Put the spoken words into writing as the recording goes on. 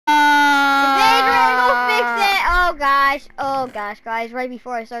gosh. Oh gosh, guys. Right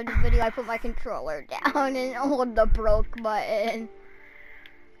before I started this video, I put my controller down and hold the broke button.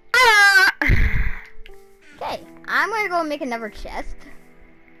 Ah! Okay, I'm gonna go make another chest.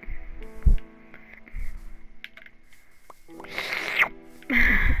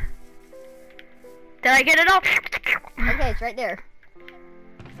 Did I get it all? Okay, it's right there.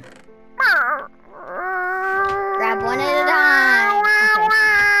 Grab one at a time.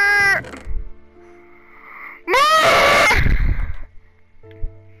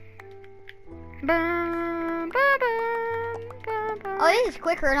 Oh, this is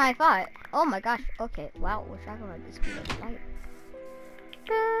quicker than I thought. Oh my gosh. Okay. Wow. We're talking about the speed of light.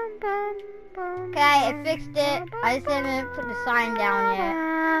 Okay, I fixed it. I just haven't put the sign down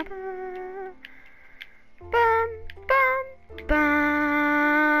yet.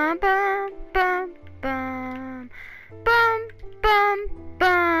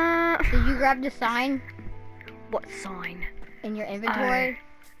 Did you grab the sign? What sign? In your inventory?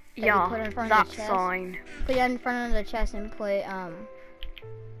 Yeah, put in front that of the chest? sign. Put it in front of the chest and put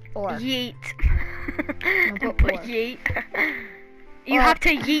or. Yeet. No, And put put or. yeet. You Or- have to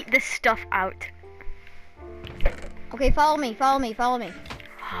yeet this stuff out. Okay, follow me. Follow me. Follow me.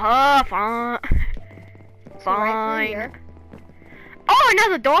 Huh, fine. So right through Fine. here. Oh,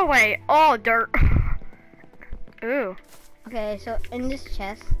 another doorway. Oh, dirt. Ooh. Okay, so in this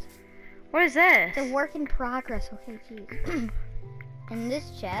chest, What is this? it's a work in progress. Okay, geez. In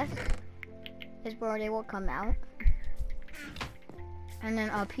this chest is where they will come out. And then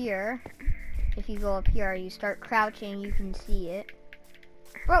up here, if you go up here, you start crouching, you can see it.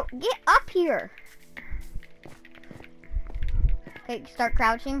 Bro, get up here. Okay, start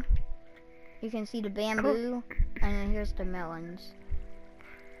crouching. You can see the bamboo, and then here's the melons.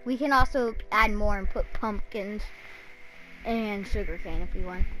 We can also add more and put pumpkins and sugarcane if you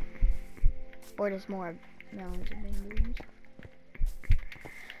want. Or there's more melons and bamboos.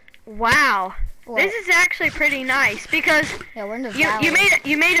 Wow. What? This is actually pretty nice because Yeah, we're in the valley.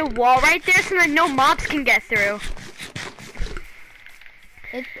 you made a wall right there so that no mobs can get through.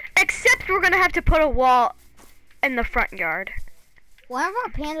 Except we're gonna have to put a wall in the front yard. One of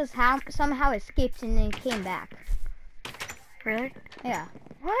our pandas somehow escaped and then came back. Really? Yeah.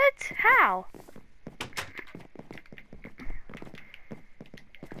 What? How?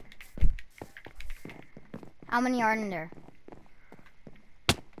 How many are in there?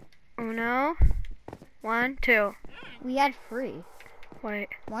 Uno. 1, 2. We had 3. Wait.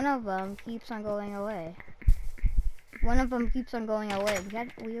 One of them keeps on going away. One of them keeps on going away.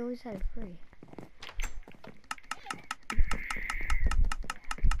 We always had 3.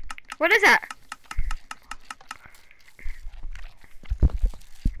 What is that?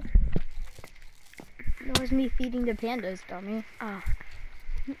 It was me feeding the pandas, dummy. Oh.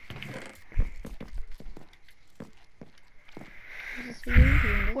 Just feeding the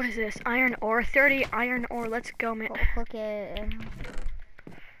pandas. What is this? Iron ore. 30 iron ore. Let's go, man. Cook it.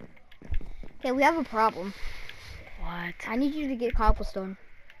 Okay, we have a problem. What? I need you to get cobblestone.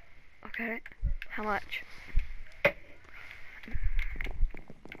 Okay. How much?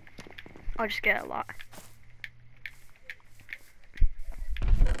 I'll just get a lot.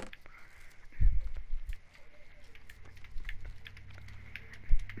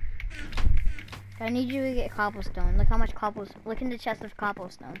 I need you to get cobblestone. Look how much cobblestone. Look in the chest of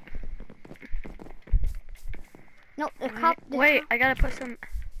cobblestone. No, Wait, I gotta put some.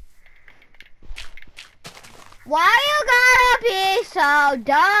 Why you gotta be so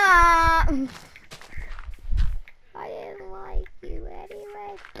dumb? I didn't like you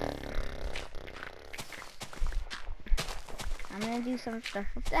anyway. I'm gonna do some stuff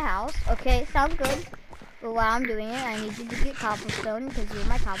with the house. Okay, sounds good. But while I'm doing it, I need you to get cobblestone because you're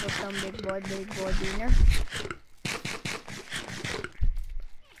my cobblestone big boy beaner.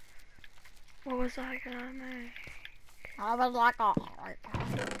 What was I gonna make? I was like, oh,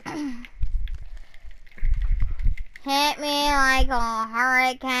 hit me like a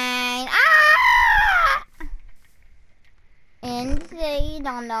hurricane. Ah! Inside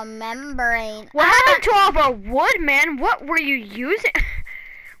on the membrane. What happened to all of our wood, man? What were you using?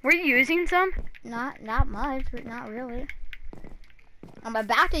 Were you using some? Not much, but not really. I'm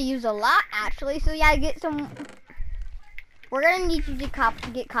about to use a lot, actually, so yeah, get some. We're gonna need you to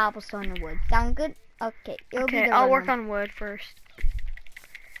get cobblestone and wood. Sound good? Okay. Okay, I'll work on wood first.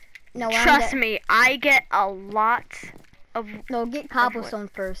 No, trust me, I get a lot of. No, get cobblestone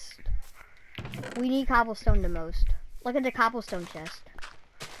first. We need cobblestone the most. Look at the cobblestone chest.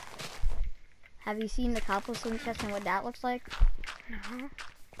 Have you seen the cobblestone chest and what that looks like? No.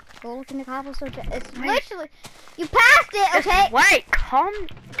 Go look in the cobblestone chest. It's literally. You passed it, okay? Wait, calm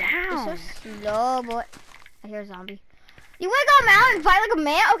down. It's so slow, boy. I hear a zombie. You wanna go mountain and fight like a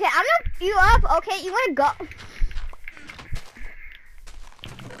man? Okay, I'm gonna you up. Okay, you wanna go?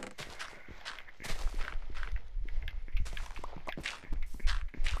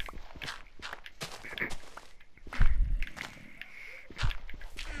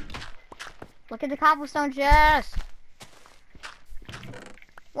 Look at the cobblestone chest.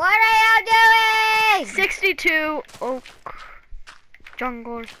 What are you doing? 62 oak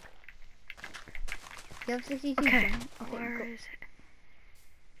jungle. You have 62. Okay, Okay, where go. is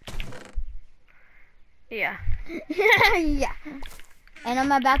it? Yeah. Yeah. And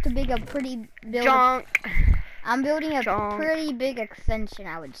I'm about to build a pretty Junk. I'm building a Junk. pretty big extension,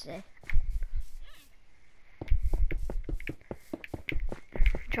 I would say.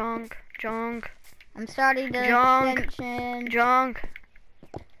 Junk. Junk. I'm starting the Junk. extension. Junk.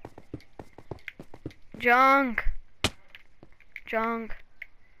 Junk. Junk.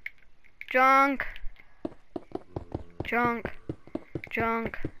 Junk. Junk.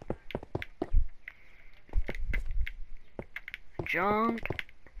 Junk. Junk.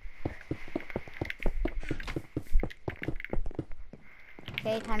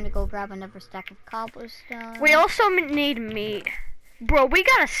 Okay, time to go grab another stack of cobblestone. We also need meat. Bro, we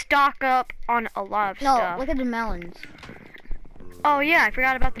gotta stock up on a lot of No, stuff. look at the melons. Oh yeah, I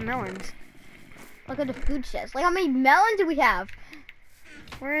forgot about the melons. Look at the food chest. Like, how many melons do we have?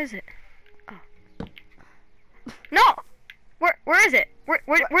 Where is it? Oh. No! Where is it? Where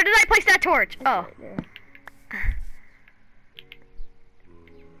did I place that torch? Oh.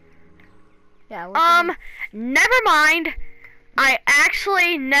 Yeah. Never mind. I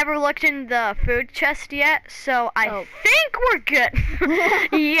actually never looked in the food chest yet, so I think we're good.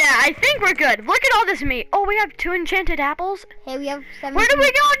 Yeah, I think we're good. Look at all this meat. Oh, we have 2 enchanted apples. Hey, we have 7. Where did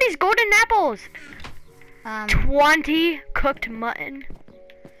we get all these golden apples? 20 cooked mutton.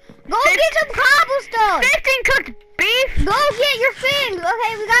 Go get some cobblestone. 15 cooked beef. Go get your things.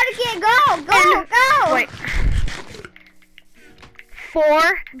 Okay, we gotta go. Wait.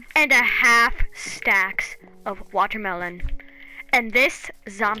 4.5 stacks of watermelon. And this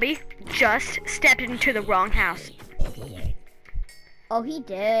zombie just stepped into the wrong house. Oh, he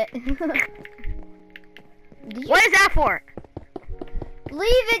did. What is that for?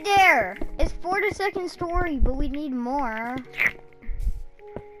 Leave it there. It's for the second story, but we need more.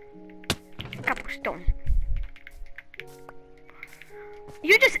 Cobblestone.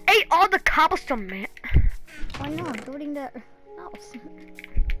 You just ate all the cobblestone, man. Oh no, I'm building the house.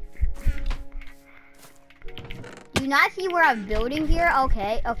 Do you not see where I'm building here?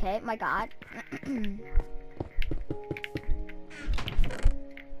 Okay, my god.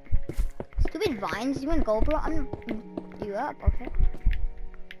 Stupid vines, you wanna go, bro? I'm gonna you up, okay?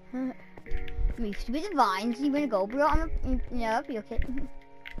 Stupid vines, you wanna go, bro? I'm gonna up, you okay?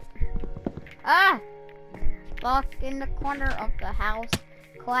 Ah! Stuck in the corner of the house,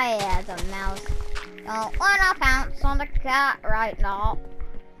 quiet as a mouse. Don't wanna pounce on the cat right now.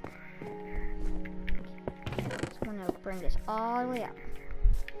 Just gonna bring this all the way up.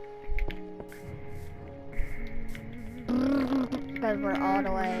 Because we're all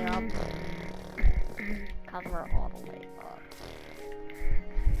the way up. Because we're all the way up.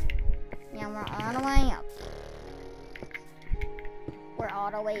 Yeah, we're all the way up. We're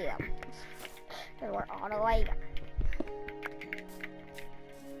all the way up. We're all the way up.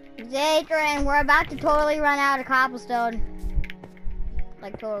 Adrian, we're about to totally run out of cobblestone.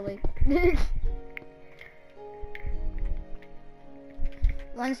 Like, totally.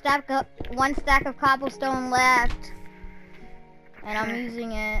 One stack of cobblestone left. And I'm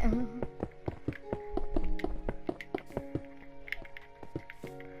using it.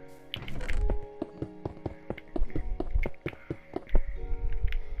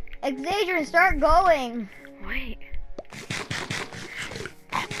 Xavier, start going. Wait.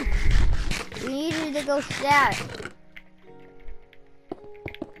 We need you to go stat.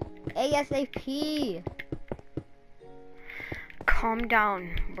 ASAP. Calm down,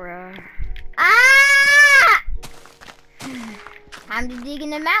 bruh. Ah! Time to dig in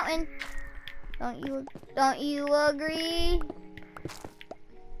the mountain. Don't you agree?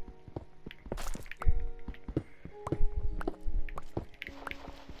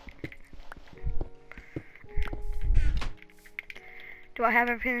 Do I have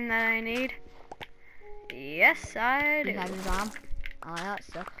everything that I need? Yes, I do. You have your bomb. All that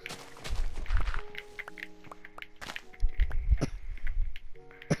stuff.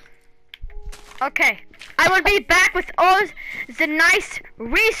 Okay, I will be back with all the nice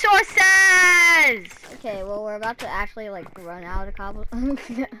resources. Okay, well we're about to actually like run out of cobblestone.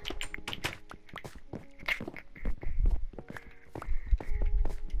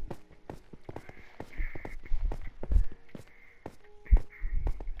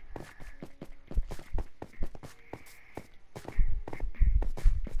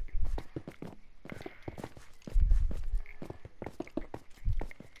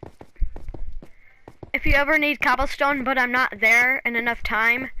 if you ever need cobblestone, but I'm not there in enough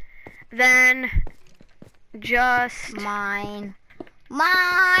time, then just mine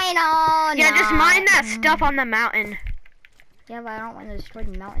on. Yeah, just mine that stuff on the mountain. Yeah, but I don't want to destroy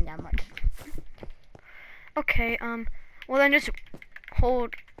the mountain that much. Okay, well then just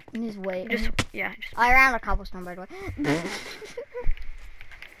hold. Just wait. Yeah. I ran a cobblestone, by the way.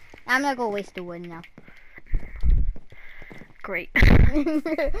 I'm gonna go waste the wood now. Great.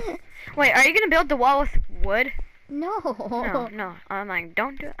 Wait, are you gonna build the wall with wood? No. No. I'm like,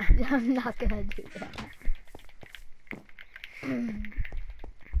 don't do it. I'm not gonna do that.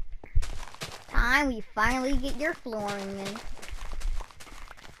 Time we finally get your flooring in.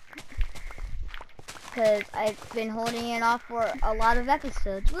 Because I've been holding it off for a lot of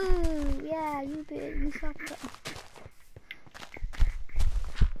episodes. Woo! Yeah, you sucked up.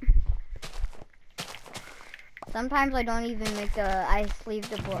 Sometimes I don't even make I leave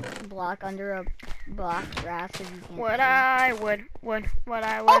the block under a block grass if you can't. What I would.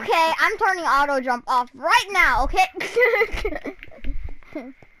 Okay, I'm turning auto jump off right now, okay?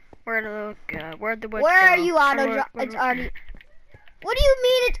 Where'd the wood go? Where are you auto jump? It's already. What do you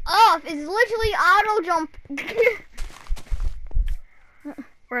mean it's off? It's literally auto jump.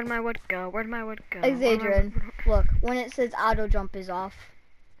 Where'd my wood go? Xadrian, look, when it says auto jump is off.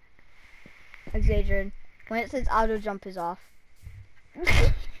 Xadrian, when it says auto jump is off.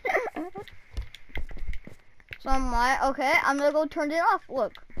 So I'm like, okay, I'm gonna go turn it off.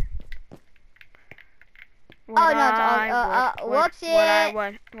 Look. What no, it's off. Whoops it.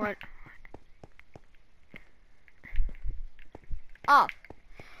 What? Off.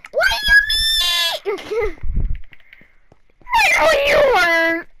 What do you mean? No, you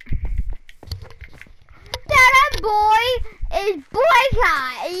weren't. That boy is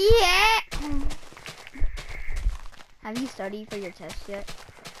boycott. Yeah. Have you studied for your test yet?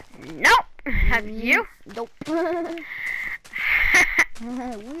 Nope. Have you? Nope. We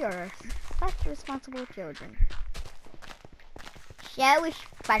are such responsible children. So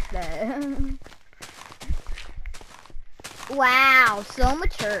responsible. Wow, so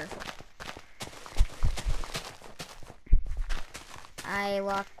mature. I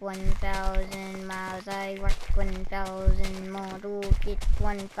walk 1,000 miles. I walk 1,000 more to get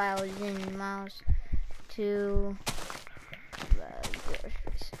 1,000 miles to the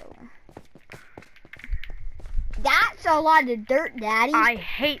grocery store. That's a lot of dirt, Daddy. I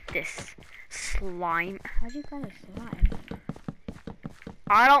hate this slime. How'd you got a slime?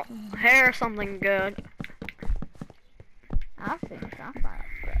 I don't hear something good. I'll finish off on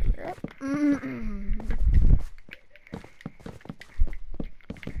it.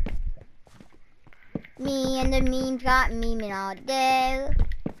 Me and the memes got memeing all day.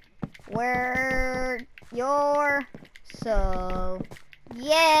 Where you're so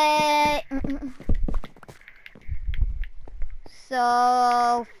yay.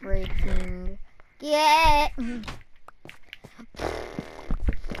 So freaking yay.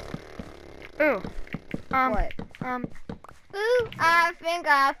 Ooh. What? Ooh, I think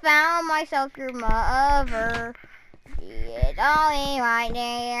I found myself your mother. It's only right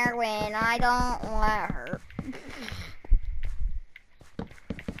there when I don't let her.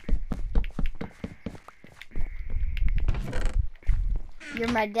 You're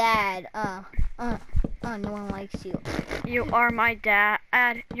my dad. No one likes you. You are my dad.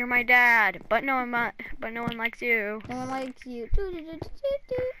 You're my dad, but no one likes you. No one likes you.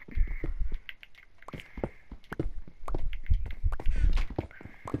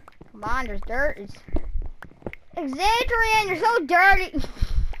 Come on, there's dirt. Xadrian, you're so dirty.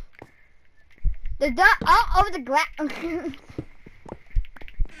 The dirt all over the grass.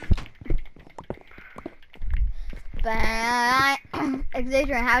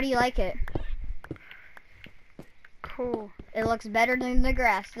 Xadrian, how do you like it? Cool. It looks better than the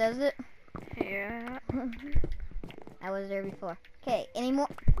grass, does it? Yeah. I was there before. Okay, any more?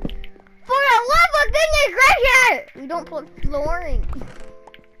 For the love of goodness gracious! We don't put flooring.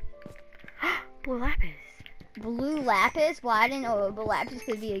 Blue lapis. Blue lapis? Well, I didn't know blue lapis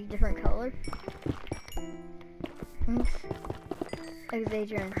could be a different color.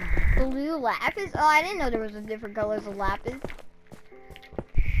 Xadrian. Blue lapis? Oh, I didn't know there was a different colors of lapis.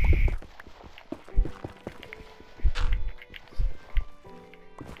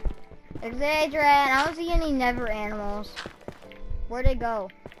 Xadrian, I don't see any never animals. Where'd they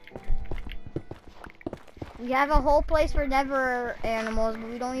go? We have a whole place for never animals, but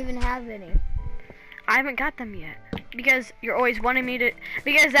we don't even have any. I haven't got them yet. Because you're always wanting me to...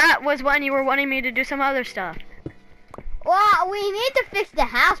 Because that was when you were wanting me to do some other stuff. Well, we need to fix the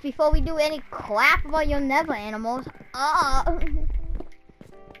house before we do any crap about your never animals.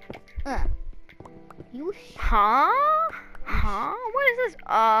 You You Huh? What is this?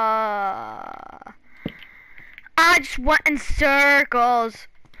 I just went in circles.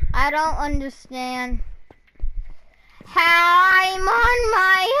 I don't understand. I'm on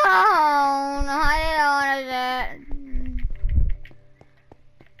my own. I don't understand.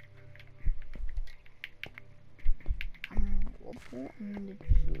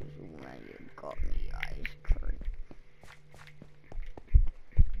 Got me ice cream.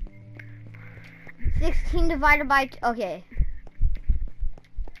 16 divided by okay.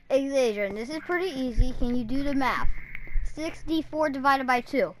 Adrian, this is pretty easy. Can you do the math? 64 divided by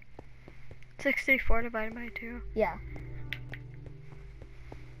 2. 64 divided by 2. Yeah.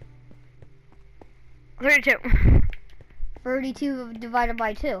 32. 32 divided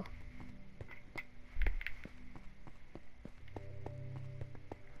by 2.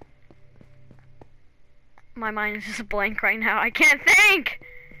 My mind is just blank right now. I can't think.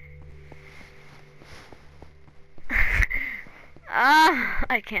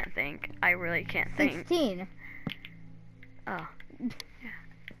 I can't think. I really can't think. 16. Oh.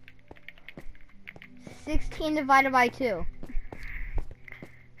 16 divided by 2.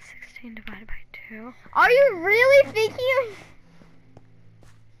 16 divided by 2. Are you really thinking?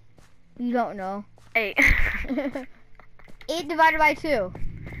 You don't know. 8. 8 divided by 2.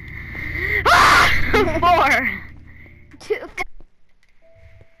 4. 2.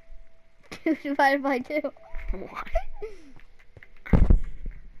 2 divided by 2. What?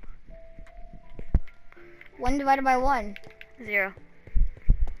 1 divided by 1. 0.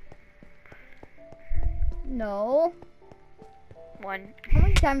 No. 1. How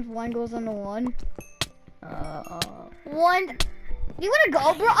many times 1 goes into 1? 1. Do you wanna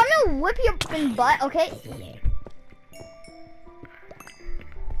go, bro? I'm gonna whip you up in butt, okay?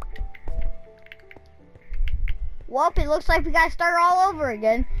 Well, it looks like we gotta start all over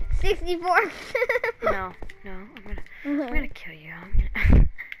again. 64. No, I'm gonna kill you.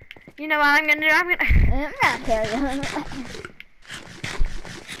 You know what I'm gonna do? I'm not kill you.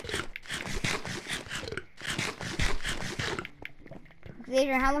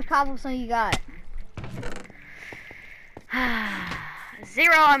 Xavier, how much cobblestone you got?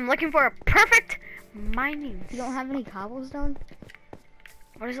 0. I'm looking for a perfect mining. You don't have any cobblestone?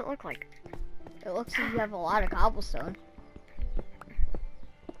 What does it look like? It looks like you have a lot of cobblestone.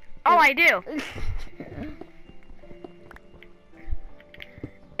 Oh, I do.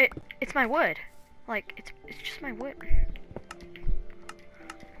 It's my wood. Like it's just my wood.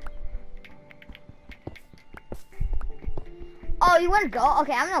 Oh, you want to go?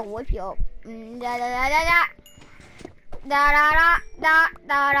 Okay, I'm gonna whip you up. Da da da da da. Da da da da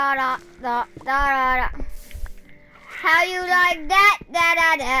da da da da da. How you like that? Da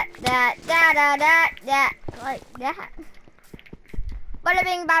da da da da da da da. Like that. Bada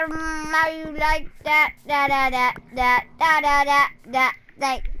bing bada boom. How you like that? Da da da da da da da da.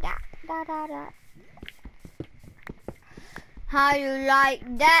 Like that. Da da da. How you like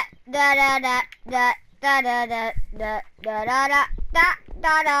that? Da da da da da da da da da da da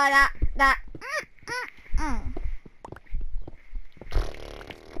da da da da.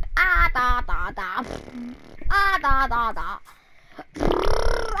 Ah da da da. Ah da da da.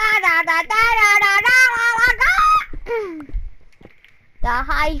 Ah da da da da da da da. The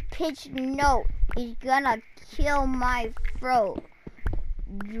high-pitched note is gonna kill my throat.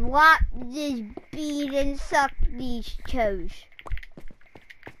 Drop this beat and suck these toes.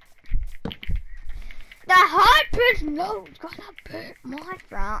 The high-pitched note is gonna burn my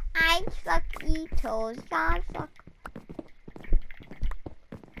throat. I suck these toes. I suck.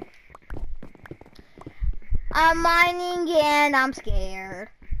 I'm mining and I'm scared.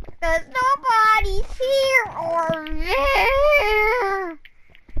 Cause nobody's here or there.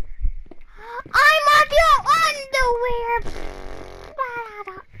 I'm on your underwear.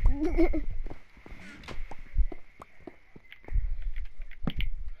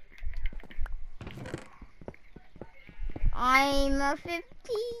 I'm 50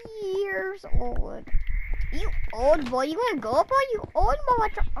 years old. You old boy, you wanna go, boy? You old boy.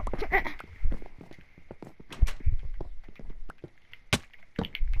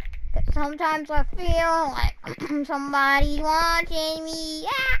 Sometimes I feel like somebody's watching me.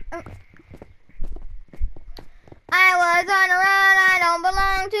 Yeah. I was on a run, I don't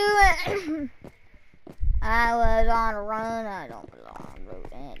belong to it. I was on a run, I don't belong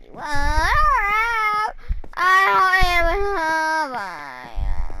to anyone. I don't even have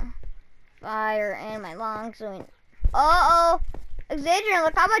fire in my lungs. Uh-oh. Xavier,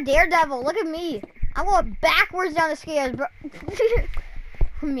 look, I'm a daredevil. Look at me. I'm going backwards down the stairs, bro.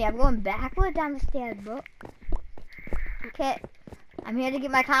 Me, I'm going backwards down the stairs, bro. Okay. I'm here to get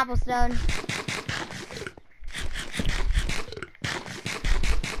my cobblestone.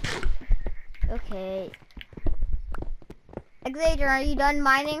 Okay. Xavier, are you done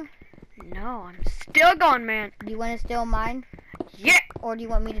mining? No, I'm still going, man. Do you want to still mine? Yeah. Or do you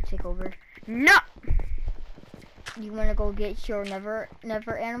want me to take over? No. You want to go get your never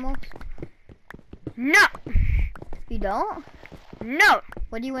animals? No. You don't? No.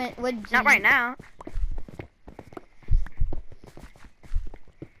 What do you want? Not right now.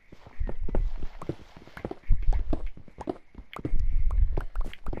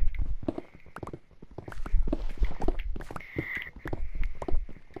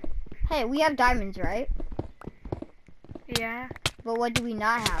 Hey, we have diamonds, right? Yeah. But what do we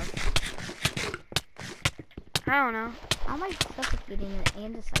not have? I don't know. How am I suffocating an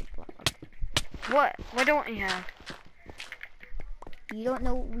andesite block? What? What don't we have? You don't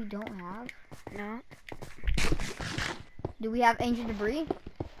know what we don't have? No. Do we have ancient debris?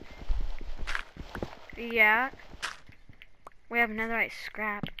 Yeah. We have netherite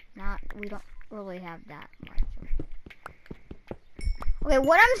scrap. We don't really have that much. Okay,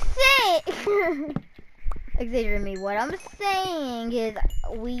 what I'm saying, Xavier and me, what I'm saying is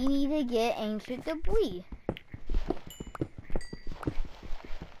we need to get ancient debris.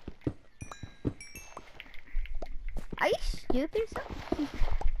 Are you stupid?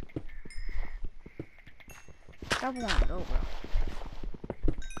 Stop wanting to go, bro.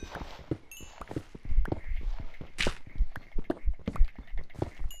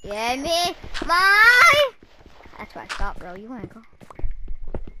 Yeah, me, my. That's why I stopped, bro. You wanna go?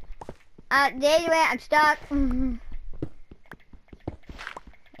 There you went. I'm stuck.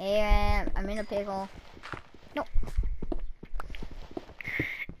 And I'm in a pickle. Nope.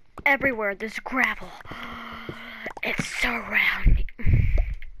 Everywhere there's gravel. It's surrounding.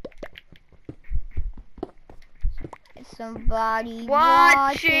 Somebody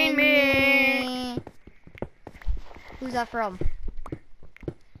watching me. Who's that from?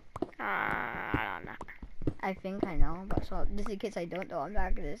 I don't know. I think I know, but so just in case I don't know, I'm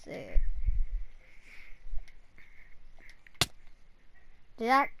not gonna say it. Did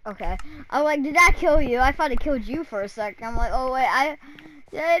that? Okay. I'm like, did that kill you? I thought it killed you for a second. I'm like, oh wait,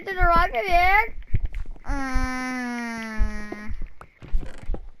 did I hit the rocket here?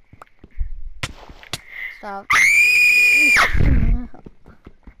 Stop.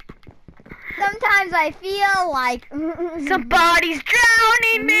 Sometimes I feel like somebody's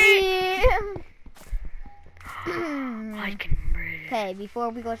drowning me. I can breathe. Okay, before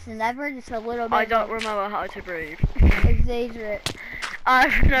we go to the nether, just a little bit. I don't remember how to breathe. Exaggerate. I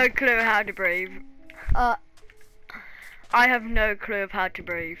have no clue how to breathe. I have no clue of how to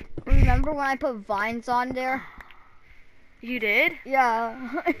breathe. Remember when I put vines on there? You did? Yeah.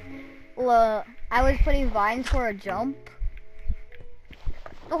 Look, I was putting vines for a jump.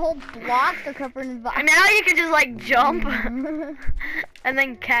 The whole blocks are covered in vines. And now you can just like jump and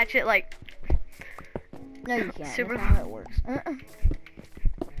then catch it like. No, you can't. Super. That's not how it works.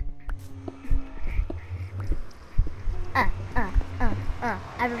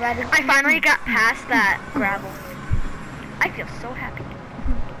 Everybody. I finally got past that gravel. I feel so happy.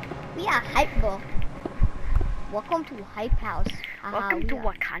 We are hype. Welcome to Hype House. Welcome to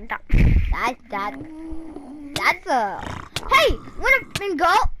Wakanda. That's a. Hey, wanna bring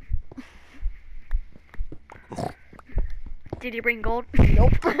gold? Did you bring gold?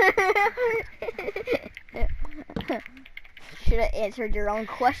 Nope. Should have answered your own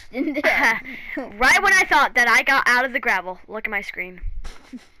question there. Right when I thought that I got out of the gravel. Look at my screen.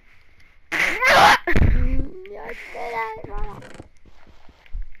 Why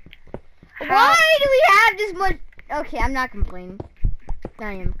do we have this much? Okay, I'm not complaining.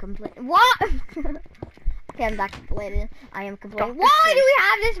 I am complaining. What? Okay, I'm not complaining. I am complaining. Why do we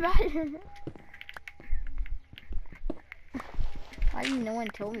have this much? Why did no one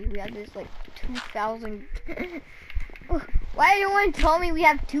tell me we had this like 2,000? Why did no one tell me we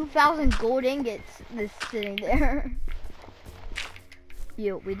have 2,000 gold ingots that's sitting there?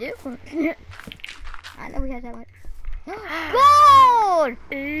 Yeah, we do. I know we have that much. Gold!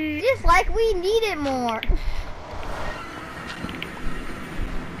 Just like we need it more.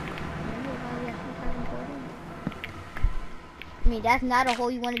 I mean, that's not a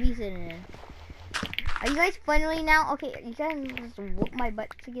hole you want to be sitting in. Are you guys friendly now? Okay, you guys just whoop my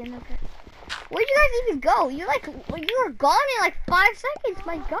butt again. Okay. Where'd you guys even go? You were gone in like 5 seconds.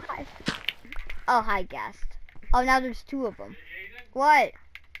 My God. Oh, hi, guest. Oh, now there's 2 of them. What?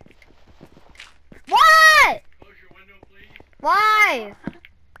 What? Close your window, please. Why?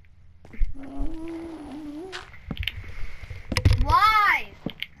 Why?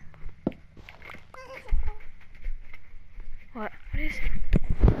 What? What is it?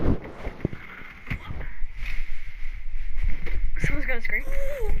 Someone's gonna scream.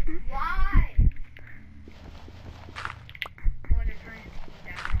 Why?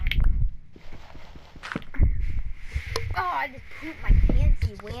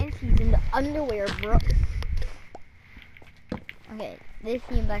 Lance, he's in the underwear, bro. Okay, this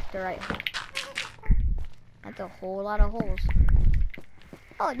seems like the right hole. That's a whole lot of holes.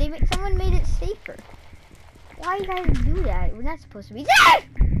 Oh, someone made it safer. Why you guys do that? We're not supposed to be safe!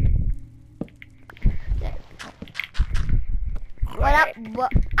 There. Oh. What up,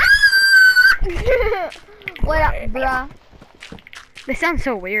 what? What up, bruh? They sound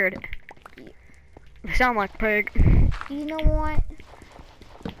so weird. They sound like pig. You know what?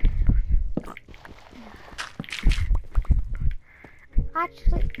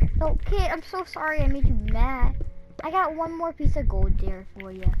 Actually, no, kid, I'm so sorry I made you mad. I got one more piece of gold there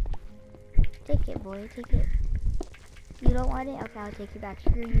for you. Take it, boy, take it. You don't want it? Okay, I'll take it back.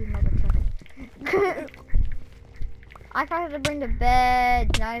 Screw you, motherfucker. I tried to bring the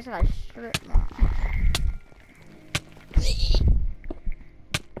bed. Now I just got strip mall.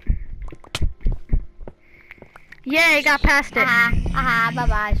 Yay, got past it. Bye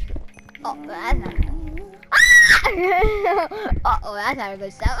bye. Oh, that's not good. Oh, that's not a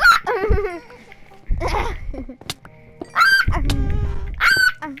good sound.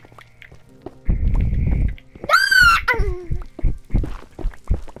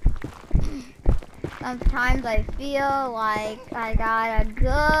 Sometimes I feel like I gotta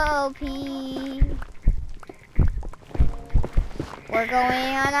go pee. We're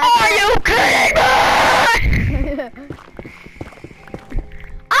going on a... Are you kidding me?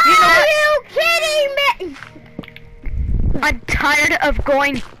 Are you kidding me? I'm tired of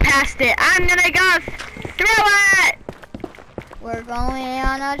going past it. I'm gonna go through it. We're going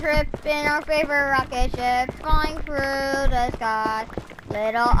on a trip in our favorite rocket ship, flying through the sky.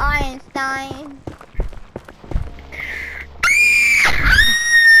 Little Einstein.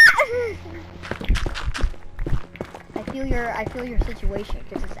 I feel your situation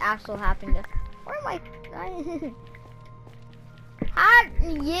because this actually happened to. Where am I?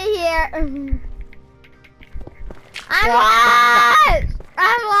 Yeah. I'm lost.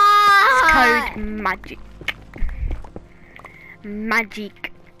 I'm lost. It's code magic.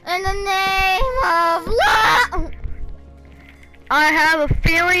 Magic. In the name of love. I have a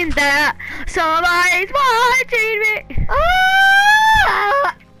feeling that somebody's watching me.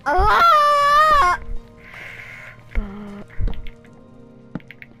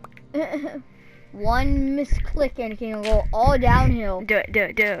 One misclick and it can go all downhill. Do it, do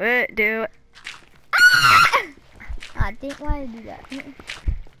it, do it, do it. I didn't want to do that. I'm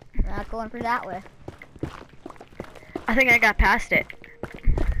not going for that way. I think I got past it.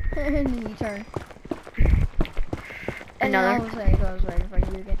 And then you turn. And Another. then all of a sudden it goes right in front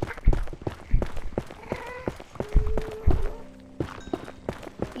of you again.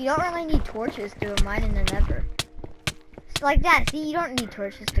 You don't really need torches to mine in the nether. It's like that. See, you don't need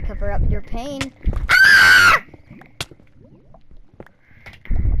torches to cover up your pain.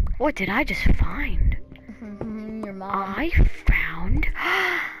 What did I just find? Your mom. I found.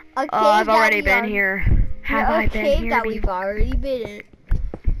 A cave I've that already we been are- here. Have I been cave here that we've before? already been in.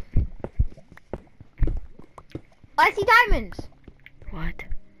 I see diamonds. What?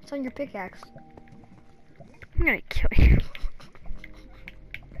 It's on your pickaxe. I'm gonna kill you.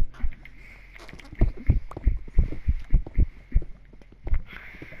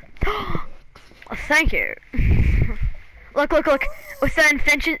 Oh, thank you. Look, look, look. With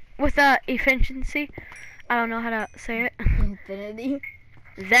the efficiency, I don't know how to say it. Infinity.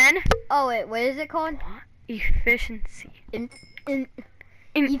 Then. Oh wait, what is it called? What? Efficiency. No,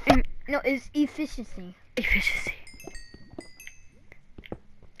 it's efficiency. Efficiency.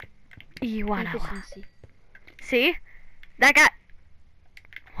 You wanna Efficiency. see? That got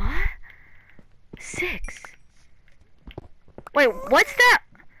what? 6. Wait, what's that?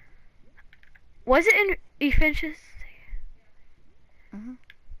 Was it in efficiency?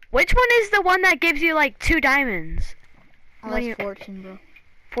 Which one is the one that gives you like 2 diamonds? Oh, that's fortune, bro.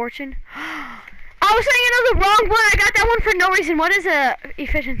 Fortune? I was thinking of the wrong one. I got that one for no reason. What does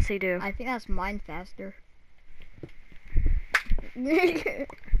efficiency do? I think that's mine faster.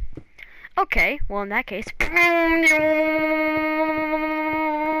 Okay, well in that case.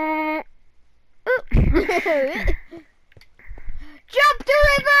 Jump the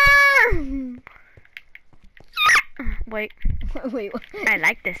river! Wait, Wait, what? I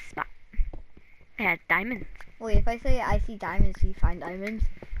like this spot. It has diamonds. Wait, if I say I see diamonds, do you find diamonds?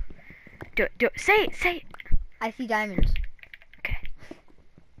 Do it, do it. Say it, say it. I see diamonds. Okay.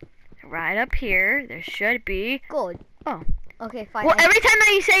 Right up here, there should be. Gold. Oh. Okay, fine. Well, every time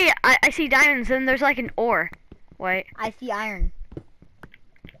that you say I see diamonds, then there's like an ore. Wait. I see iron.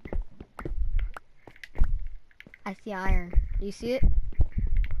 I see iron. Do you see it?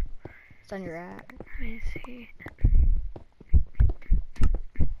 It's on your app. Let me see.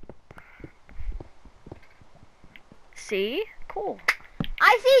 See? Cool.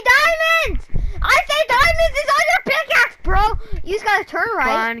 I see diamonds! I see diamonds! It's on your pickaxe, bro! You just gotta turn right.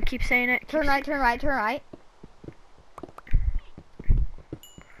 Come on, keep saying it. Turn right, turn right, turn right.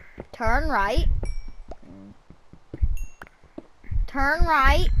 Turn right. Turn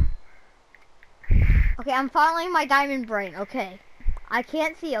right. Okay, I'm following my diamond brain, okay. I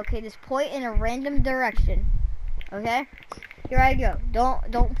can't see, okay, just point in a random direction. Okay? Here I go.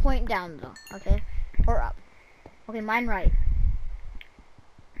 Don't point down though, okay? Or up. Okay, mine right.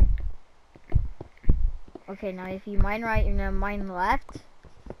 Okay, now if you mine right, you're gonna mine left.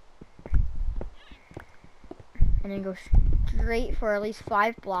 And then go straight for at least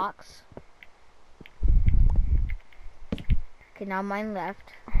 5 blocks. Okay, now mine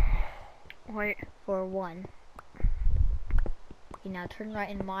left. Wait. For 1. Okay, now turn right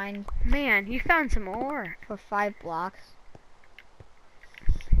and mine. Man, you found some ore. For 5 blocks.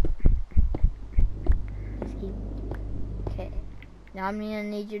 Just keep. Okay. Now I'm gonna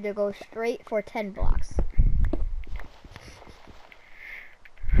need you to go straight for 10 blocks.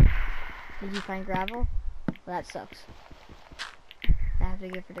 Did you find gravel? Well, that sucks. I have to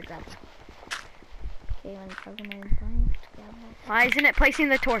go for the gravel. Okay, let me plug in my gravel. Why isn't it placing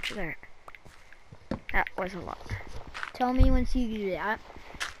the torch there? That was a lot. Tell me once you do that.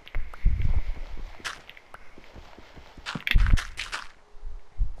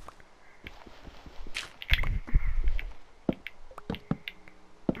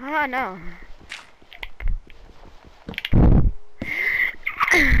 Ah, no.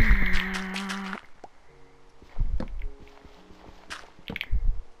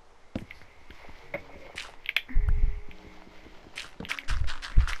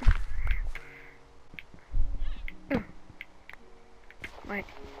 Wait.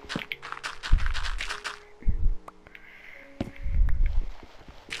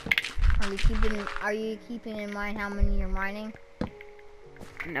 Are you keeping in mind how many you're mining?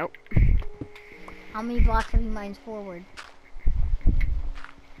 Nope. How many blocks have you mined forward?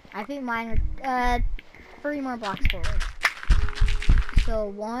 I think mine are 3 more blocks forward. So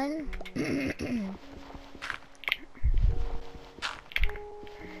 1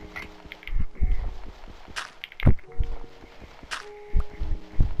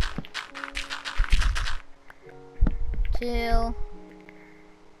 2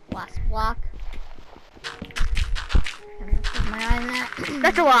 last block. I'm gonna put my eye on that.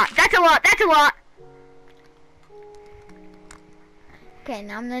 That's a lot. That's a lot. That's a lot. Okay,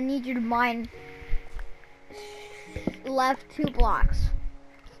 now I'm gonna need you to mine left 2 blocks.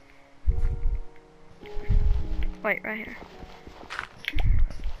 Wait, right here.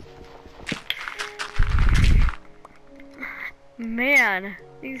 Man,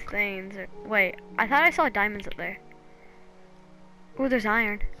 these things are... Wait, I thought I saw diamonds up there. Oh, there's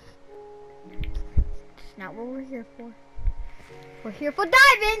iron. That's not what we're here for. We're here for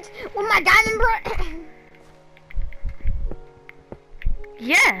diamonds! With my diamond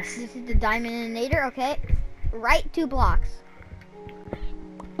Yes! This is the diamondator, okay? Right 2 blocks.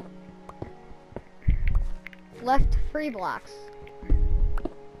 Left 3 blocks.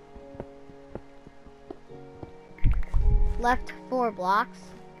 Left 4 blocks.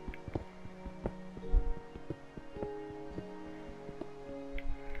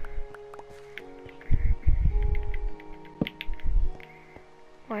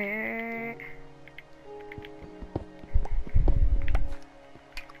 Where?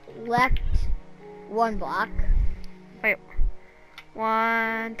 Left 1 block. Wait.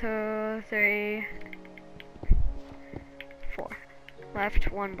 1, 2, 3, 4.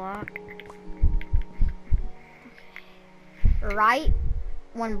 Left 1 block. Right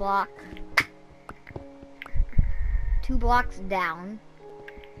 1 block. 2 blocks down.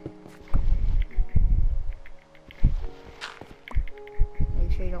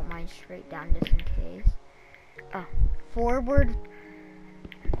 Make sure you don't mine straight down just in case. Oh. Forward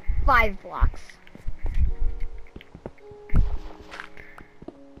 5 blocks.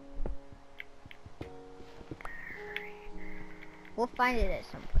 We'll find it at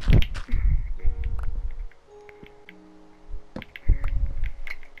some point.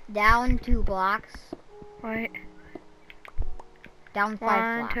 Down 2 blocks. Wait. Down 5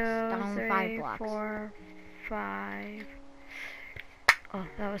 blocks. 1, 2, Down 3, 5 blocks. 4, 5. Oh,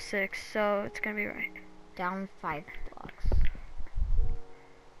 that was 6, so it's gonna be right. Down 5 blocks.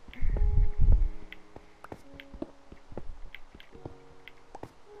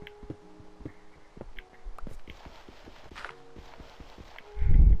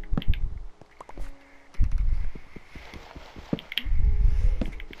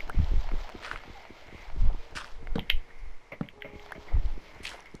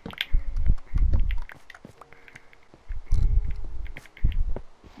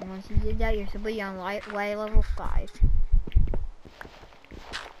 you did that, you're supposed to be on Y level 5.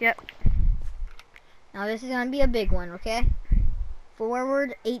 Yep. Now this is gonna be a big one, okay?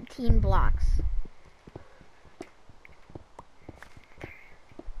 Forward 18 blocks.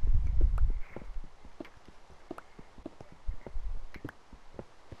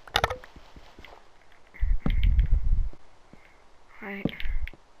 Right.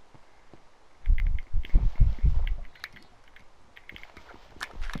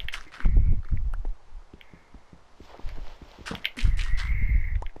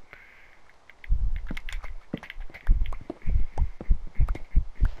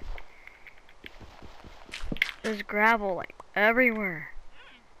 There's gravel like everywhere.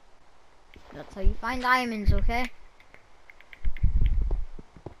 That's how you find diamonds, okay?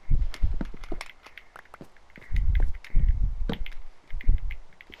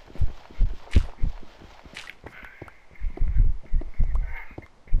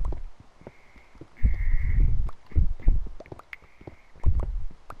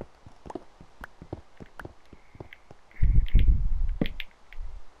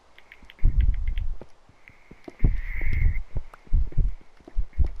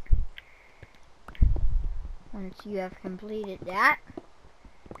 Once you have completed that,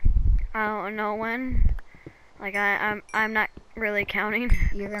 I don't know when. Like I'm not really counting.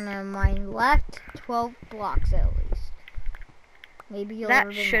 you're gonna mine left 12 blocks at least. Maybe you'll That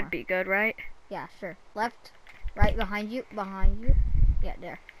little bit should more. be good, right? Yeah, sure. Left, right behind you, Yeah,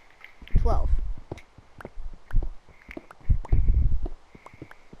 there. 12.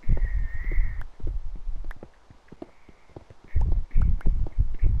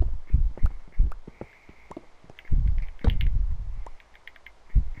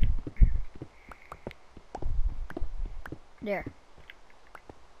 There.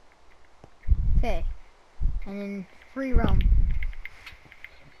 Okay. And then free roam.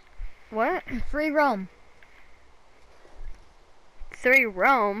 What? Free roam. 3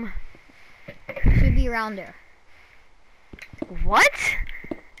 roam? Should be around there. What?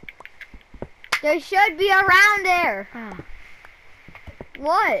 There should be around there. Oh.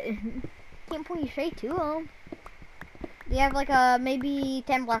 What? Can't point you straight to them. They have like a maybe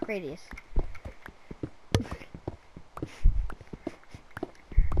 10 block radius.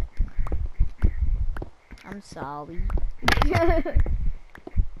 I'm sorry.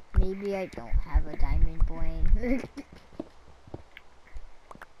 Maybe I don't have a diamond brain.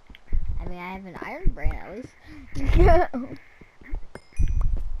 I mean, I have an iron brain at least.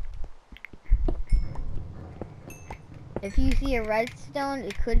 If you see a redstone,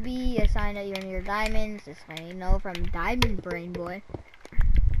 it could be a sign that you're near diamonds. Just how you know from Diamond Brain Boy.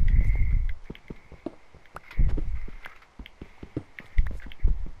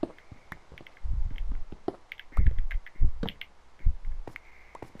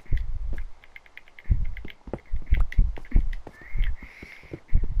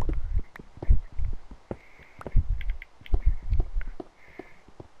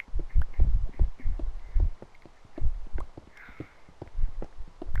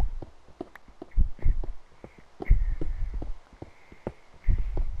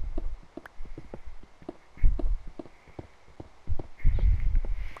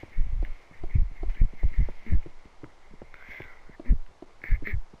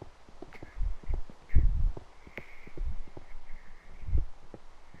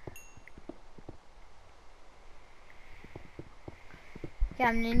 Okay,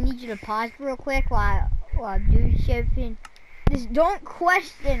 I'm gonna need you to pause real quick while I'm doing something. Just don't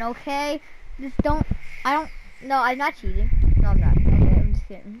question, okay? Just don't. No, I'm not cheating. No, I'm not. Okay, I'm just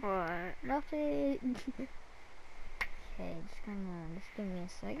kidding. What? Nothing. Okay, just give me a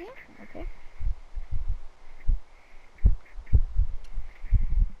second. Okay.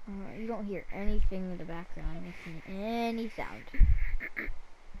 You don't hear anything in the background making any sound.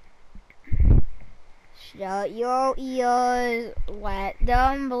 Shut your ears, let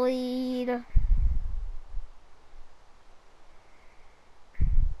them bleed.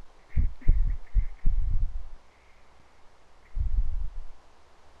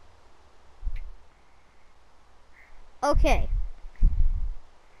 Okay.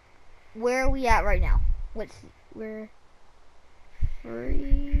 Where are we at right now? We're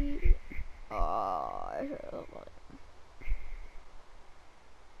free.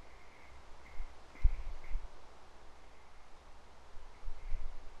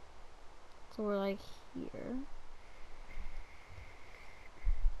 So we're like here.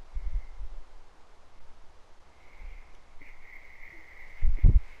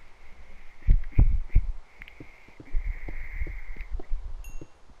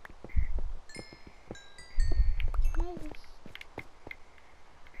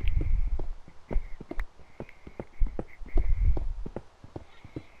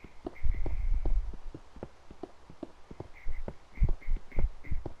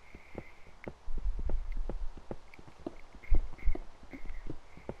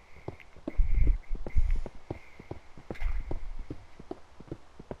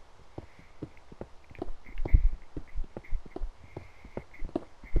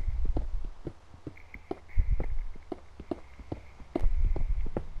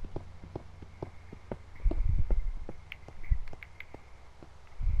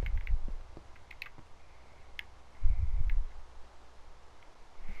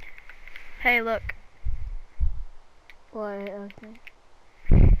 Hey, look. What? Okay.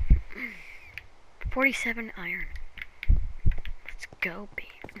 47 iron. Let's go, babe.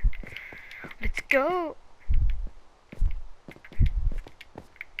 Let's go.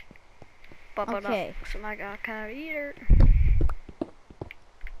 Okay. So I got car eater.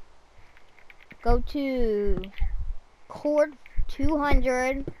 Go to chord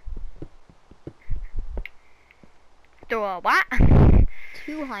 200. Do a what?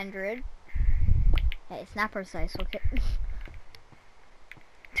 200. Hey, it's not precise, okay?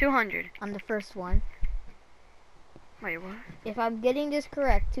 200. On the first one. Wait, what? If I'm getting this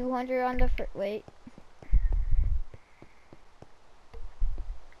correct, 200 on the first. Wait.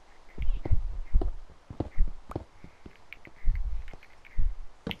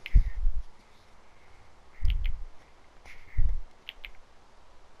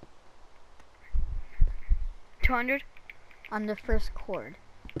 $200 on the first chord.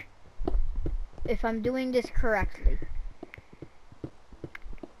 If I'm doing this correctly.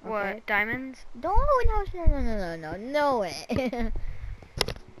 What? Okay. Diamonds? No way.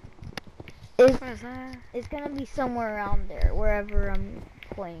 What is that? It's gonna be somewhere around there, wherever I'm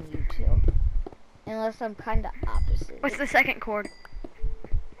playing you to. Unless I'm kinda opposite. What's the second chord?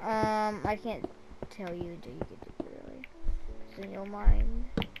 I can't tell you. Do you get it really? So you'll mind.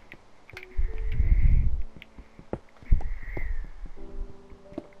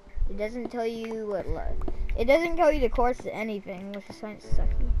 It doesn't tell you what. It doesn't tell you the chords to anything, which is kind of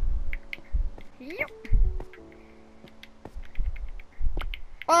sucky. Yep.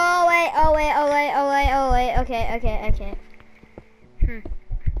 Oh wait. Okay.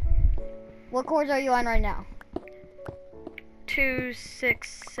 What chords are you on right now? 2,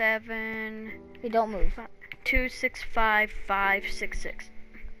 6, 7. Okay, don't move. 2, 6, 5, 5, 6, 6.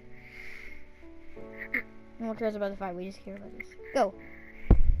 No one cares about the 5. We just care about this. Go.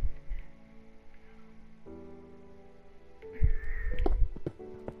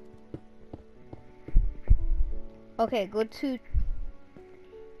 Okay, go to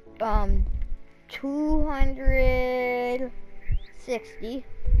 260.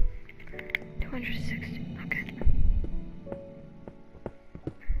 260. Okay.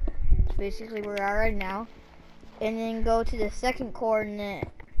 That's basically where we are right now. And then go to the second coordinate.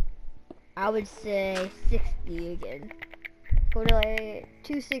 I would say 60 again. Go to like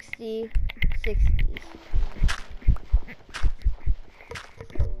 260, 60.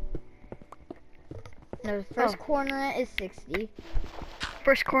 No, the first coordinate is 60.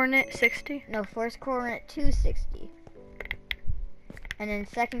 First coordinate 60. No, first coordinate 260. And then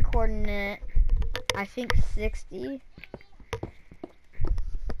second coordinate, I think 60.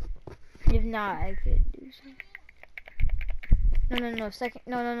 If not, I could do something. No. Second.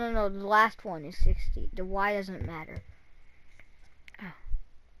 No. The last one is 60. The Y doesn't matter. Oh.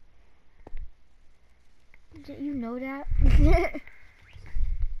 Didn't you know that?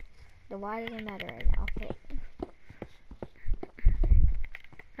 The Y doesn't matter right now. Okay.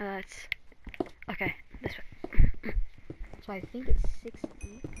 That's okay. This way. So I think it's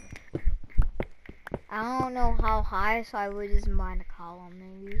 60. I don't know how high, so I would just mine a column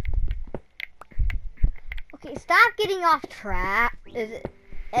maybe. Okay, stop getting off track. Is it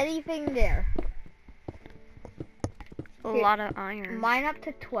anything there? A lot of iron. Mine up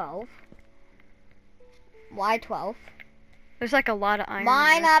to 12. Why 12? There's like a lot of iron.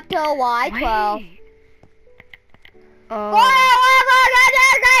 Mine up to Y12. Wait. Oh.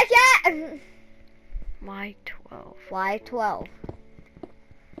 My 12. Y12.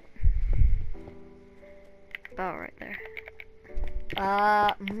 About right there.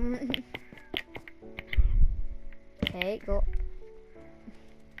 Okay, go.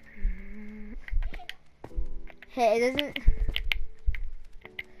 Hey, it doesn't.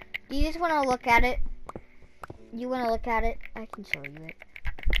 Do you just want to look at it? You want to look at it? I can show you it.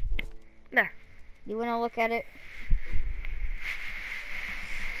 There. You want to look at it?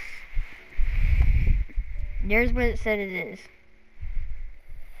 There's what it said it is.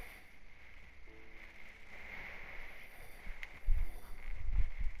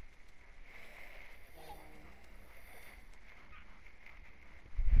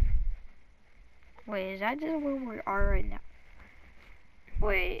 Wait, is that just where we are right now?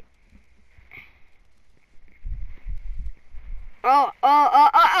 Wait. Oh,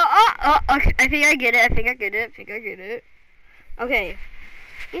 okay, I think I get it. Okay,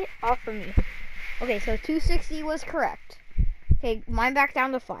 get off of me. Okay, so 260 was correct. Okay, mine back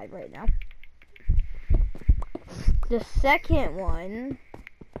down to 5 right now. The second one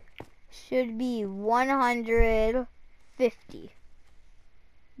should be 150.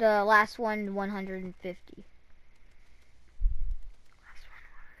 The last one, 150.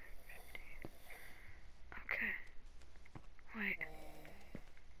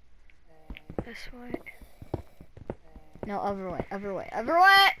 This way. No, other way, other way, other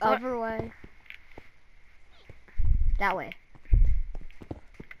way, other way. That way.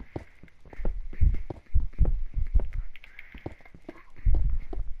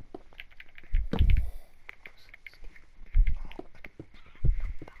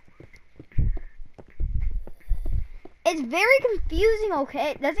 It's very confusing, okay?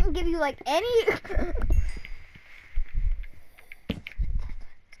 It doesn't give you like any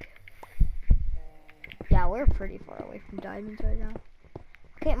Yeah, we're pretty far away from diamonds right now.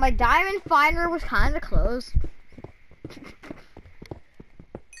 Okay, my diamond finder was kind of close.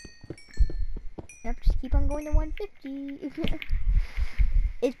 Yep, just keep on going to 150.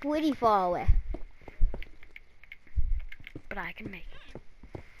 It's pretty far away. But I can make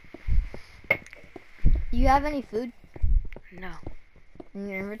it. You have any food No. in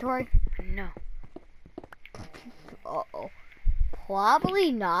your inventory? No. Uh-oh.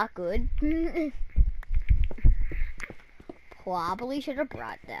 Probably not good. Probably should have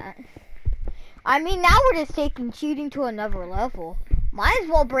brought that. I mean, now we're just taking cheating to another level. Might as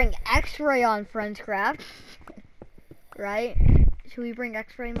well bring X-ray on Friendscraft. Right? Should we bring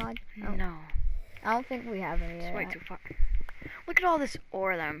X-ray mod? No. I don't think we have any. It's way too far. Look at all this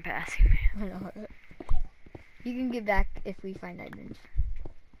ore that I'm passing, man. I know. You can get back if we find items.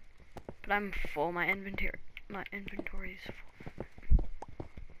 But I'm full. My inventory is full.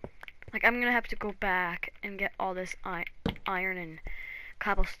 Like, I'm gonna have to go back and get all this iron and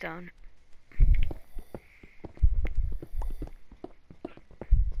cobblestone.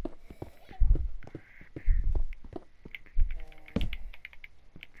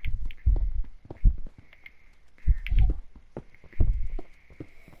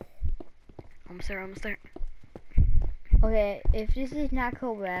 Almost there, almost there. Okay, if this is not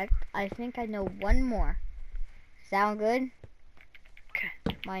correct, I think I know one more. Sound good? Okay.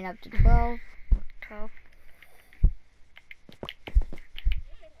 Mine up to 12. 12.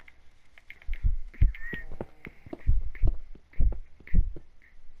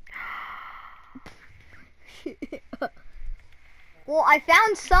 Well, I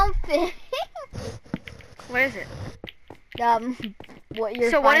found something. What is it? What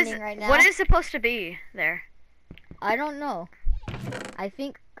you're So finding right now. what is supposed to be there? I don't know. I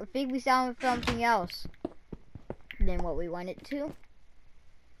think we found something else than what we wanted to.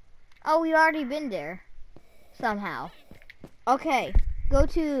 Oh, we already been there somehow. Okay, go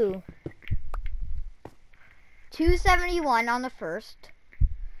to 271 on the first.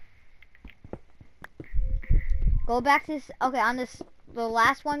 Go back to okay on this the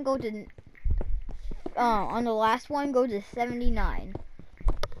last one. Go to on the last one. Go to 79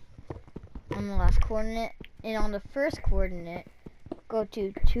 on the last coordinate, and on the first coordinate, go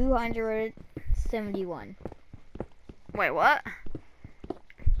to 271. Wait, what?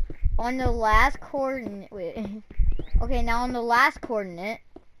 On the last coordinate, wait. Okay, now on the last coordinate,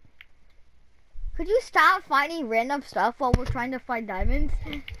 could you stop finding random stuff while we're trying to find diamonds?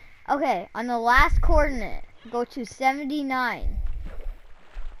 Okay, on the last coordinate, go to 79.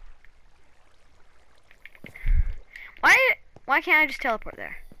 Why can't I just teleport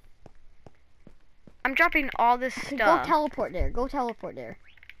there? I'm dropping all this Okay, stuff. go teleport there. Go teleport there.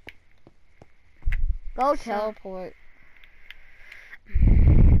 Go teleport.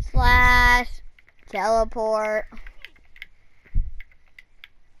 Slash teleport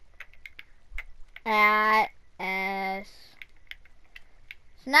at S.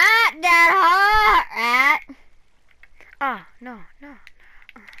 It's not that hard at Ah, no.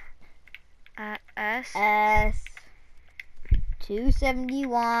 S. S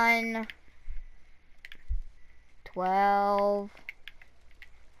 271 12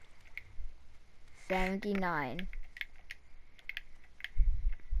 79.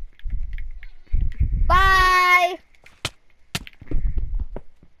 Bye!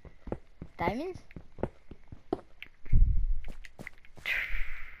 Diamonds?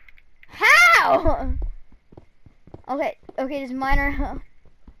 How? Okay, this miner.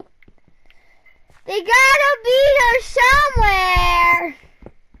 They gotta be here somewhere!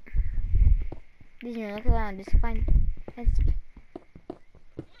 Did you look around? Just find.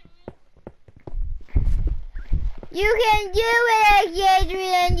 You can do it,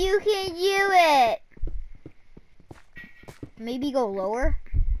 Adrian! You can do it! Maybe go lower?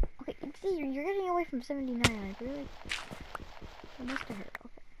 Okay, see, you're getting away from 79, like, really? It must have hurt,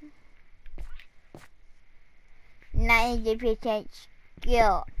 okay. 90%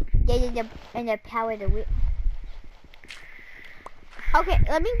 skill. And the power of the wheel. Okay,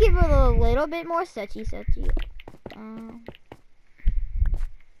 let me give it a little bit more suchy.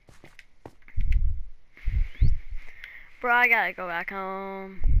 Bro, I gotta go back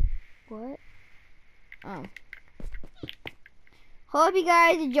home. What? Oh. Hope you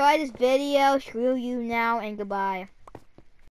guys enjoyed this video. Screw you now and goodbye.